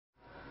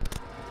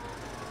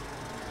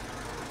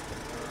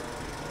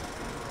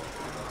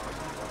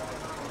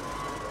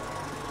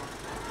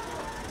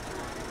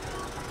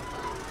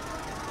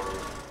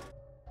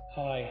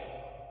Hi,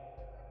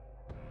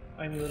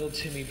 I'm little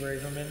Timmy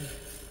Braverman.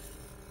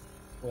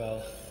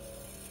 Well,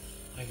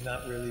 I'm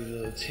not really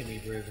little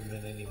Timmy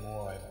Braverman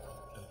anymore.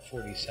 I'm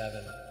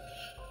 47.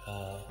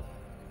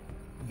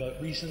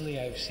 But recently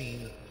I've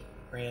seen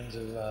brands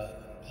of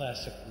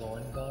plastic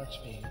lawn darts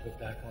being put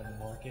back on the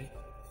market.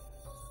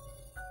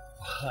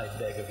 I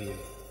beg of you,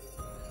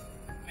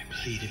 I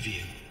plead of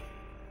you,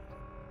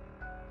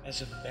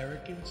 as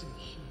Americans and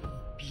human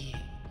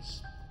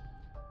beings,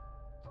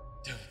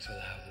 don't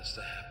allow this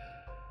to happen.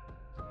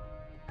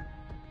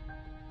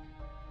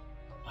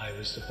 I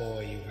was the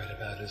boy you read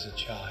about as a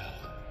child,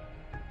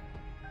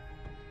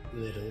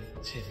 little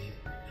Timmy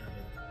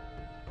Braverman.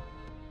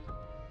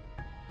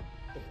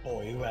 The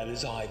boy who had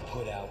his eye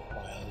put out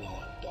by a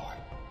lawn dart.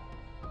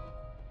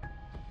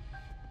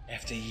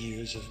 After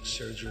years of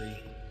surgery,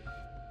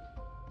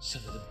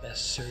 some of the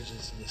best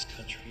surgeons in this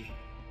country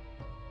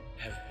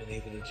have been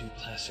able to do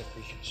plastic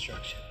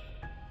reconstruction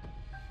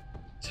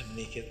to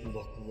make it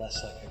look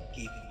less like a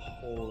gaping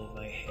hole in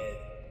my head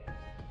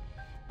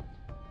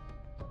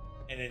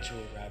and into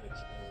a rabbit's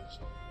nose.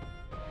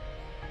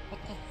 What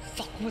the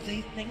fuck were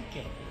they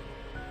thinking?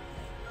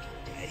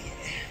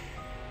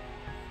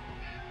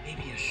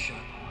 Maybe a shot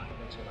on,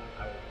 that's what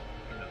I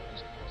would,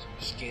 just some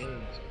skin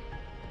and some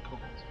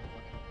poking some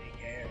fucking big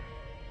hair.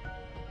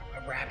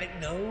 A rabbit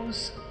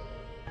nose?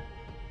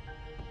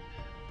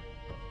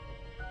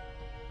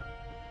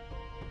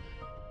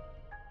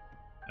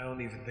 I don't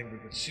even think we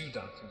could sue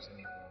doctors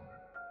anymore.